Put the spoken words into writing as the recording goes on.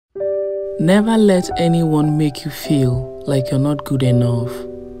Never let anyone make you feel like you're not good enough.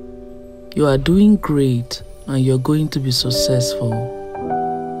 You are doing great and you're going to be successful.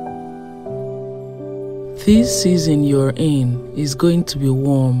 This season you're in is going to be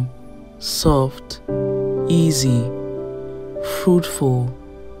warm, soft, easy, fruitful,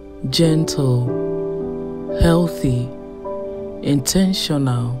 gentle, healthy,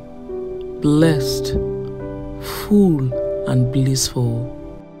 intentional, blessed, full, and blissful.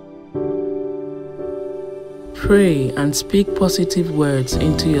 Pray and speak positive words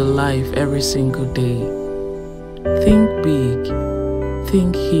into your life every single day. Think big,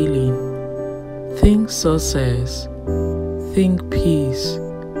 think healing, think success, think peace,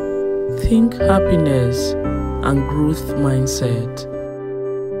 think happiness and growth mindset.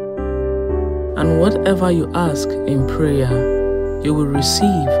 And whatever you ask in prayer, you will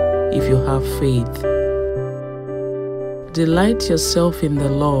receive if you have faith. Delight yourself in the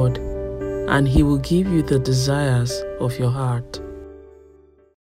Lord, and He will give you the desires of your heart.